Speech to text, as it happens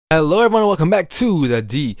Hello everyone, welcome back to the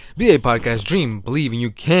DBA Podcast. Dream, believing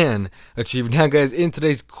you can achieve. Now guys, in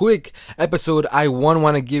today's quick episode, I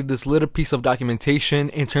want to give this little piece of documentation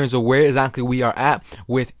in terms of where exactly we are at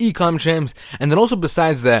with Ecom Champs, and then also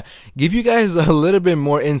besides that, give you guys a little bit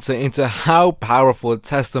more into how powerful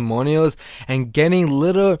testimonials and getting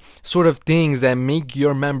little sort of things that make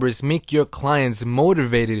your members, make your clients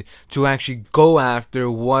motivated to actually go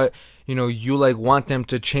after what you want them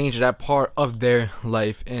to change that part of their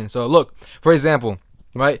life in. So look, for example,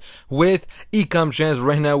 right, with Ecom Champs,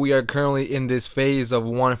 right now we are currently in this phase of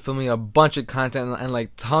filming a bunch of content and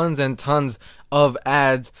like tons and tons of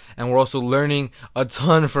ads, and we're also learning a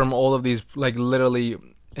ton from all of these, like literally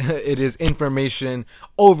it is information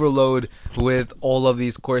overload with all of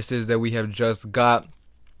these courses that we have just got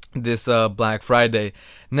this Black Friday.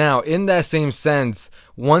 Now, in that same sense,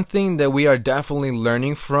 one thing that we are definitely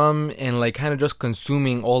learning from and like kind of just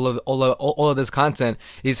consuming all of this content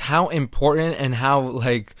is how important and how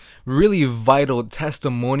like really vital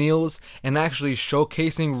testimonials and actually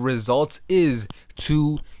showcasing results is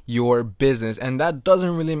to your business. And that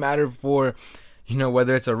doesn't really matter for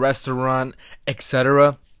whether it's a restaurant,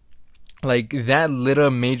 etc. Like that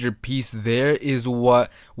little major piece there is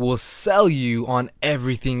what will sell you on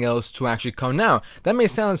everything else to actually come. Now, that may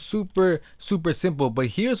sound super simple, but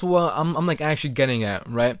here's what I'm like actually getting at,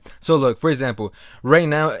 right? So look, for example, right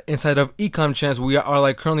now inside of Ecom Champs, we are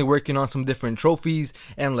like currently working on some different trophies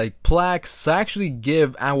and like plaques to actually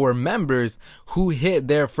give our members who hit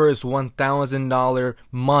their first $1,000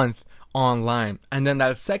 month online. And then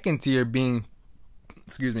that second tier being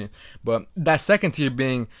but that second tier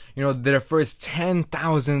being, their first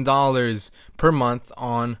 $10,000 per month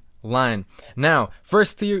online. Now,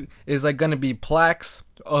 first tier is like gonna be plaques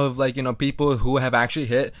of like, people who have actually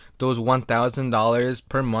hit those $1,000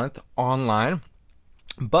 per month online.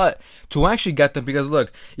 But to actually get them, because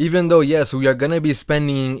look, even though yes, we are gonna be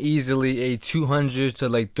spending easily a 200 to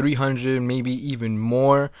like 300, maybe even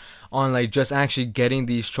more on like just actually getting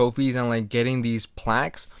these trophies and like getting these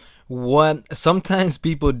plaques, what sometimes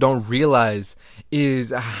people don't realize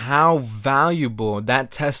is how valuable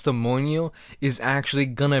that testimonial is actually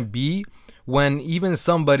gonna be when even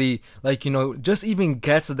somebody like just even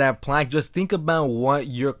gets that plaque. Just think about what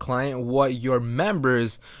your client, what your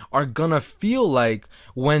members are gonna feel like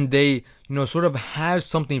when they sort of have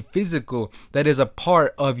something physical that is a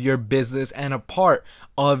part of your business and a part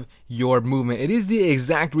of your movement. It is the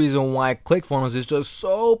exact reason why ClickFunnels is just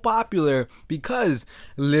so popular, because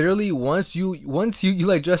literally once you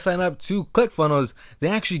like just sign up to ClickFunnels, they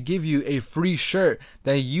actually give you a free shirt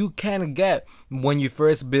that you can get when you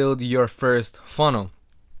first build your first funnel.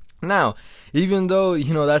 Now, even though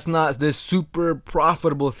that's not this super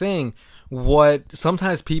profitable thing, what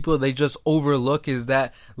sometimes people they just overlook is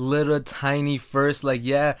that little tiny first, like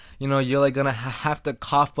you're like gonna have to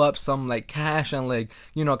cough up some like cash and like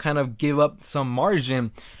kind of give up some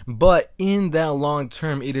margin, but in that long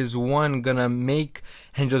term it is gonna make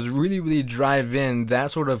and just really drive in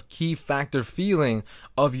that sort of key factor feeling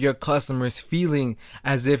of your customers feeling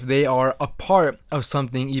as if they are a part of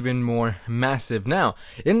something even more massive. Now,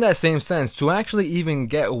 in that same sense, to actually even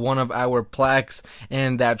get one of our plaques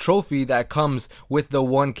and that trophy that comes with the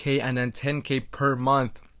 1K and then 10K per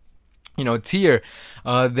month tier,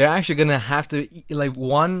 they're actually gonna have to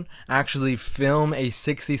actually film a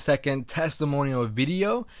 60-second testimonial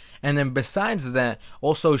video, and then besides that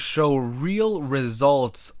also show real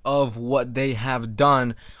results of what they have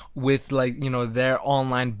done with their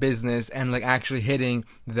online business and like actually hitting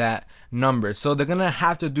that number. So they're gonna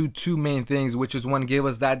have to do two main things, which is one, give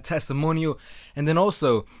us that testimonial, and then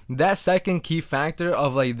also that second key factor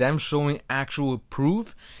of like them showing actual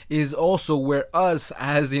proof is also where us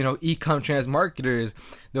as Ecom Champs marketers,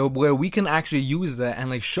 where we can actually use that and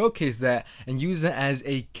like showcase that and use it as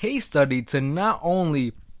a case study to not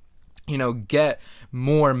only get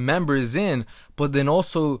more members in, but then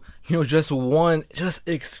also just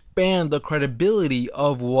expand the credibility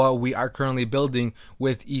of what we are currently building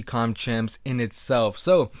with Ecom Champs in itself.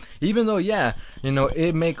 So even though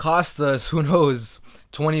it may cost us, who knows,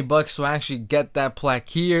 $20 to actually get that plaque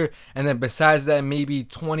here, and then besides that maybe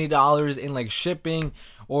 $20 in like shipping,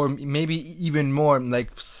 or maybe even more,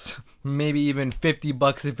 like maybe even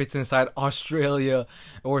 $50 if it's inside Australia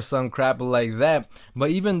or some crap like that.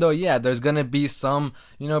 But even though there's gonna be some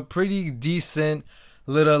pretty decent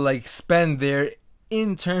little like spend there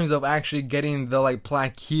in terms of actually getting the like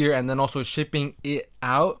plaque here and then also shipping it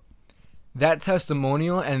out, that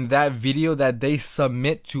testimonial and that video that they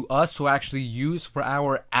submit to us to actually use for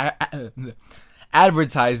our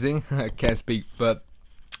advertising, I can't speak, but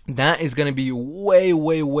that is going to be way,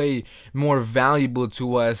 way, way more valuable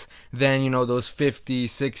to us than, those 50,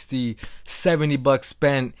 60, 70 bucks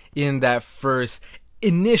spent in that first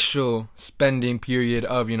initial spending period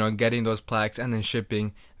of, getting those plaques and then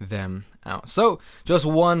shipping them out. So just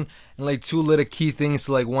one and like two little key things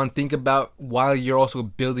to think about while you're also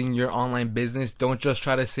building your online business. Don't just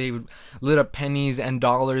try to save little pennies and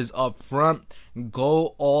dollars up front.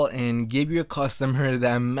 Go all in, give your customer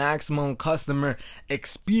that maximum customer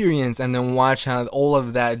experience, and then watch how all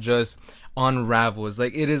of that just unravels.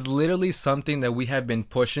 It is literally something that we have been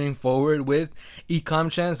pushing forward with Ecom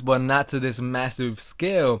Chance, but not to this massive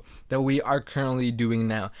scale that we are currently doing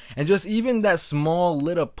now. And just even that small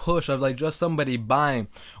little push of just somebody buying,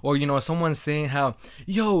 or someone saying how,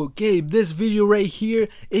 yo Gabe, this video right here,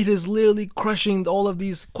 it is literally crushing all of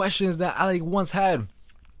these questions that I once had.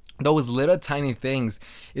 Those little tiny things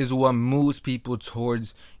is what moves people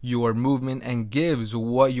towards your movement and gives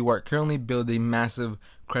what you are currently building massive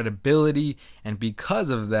credibility. And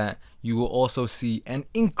because of that, you will also see an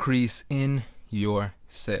increase in your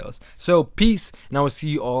sales. So peace, and I will see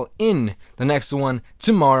you all in the next one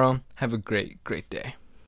tomorrow. Have a great day.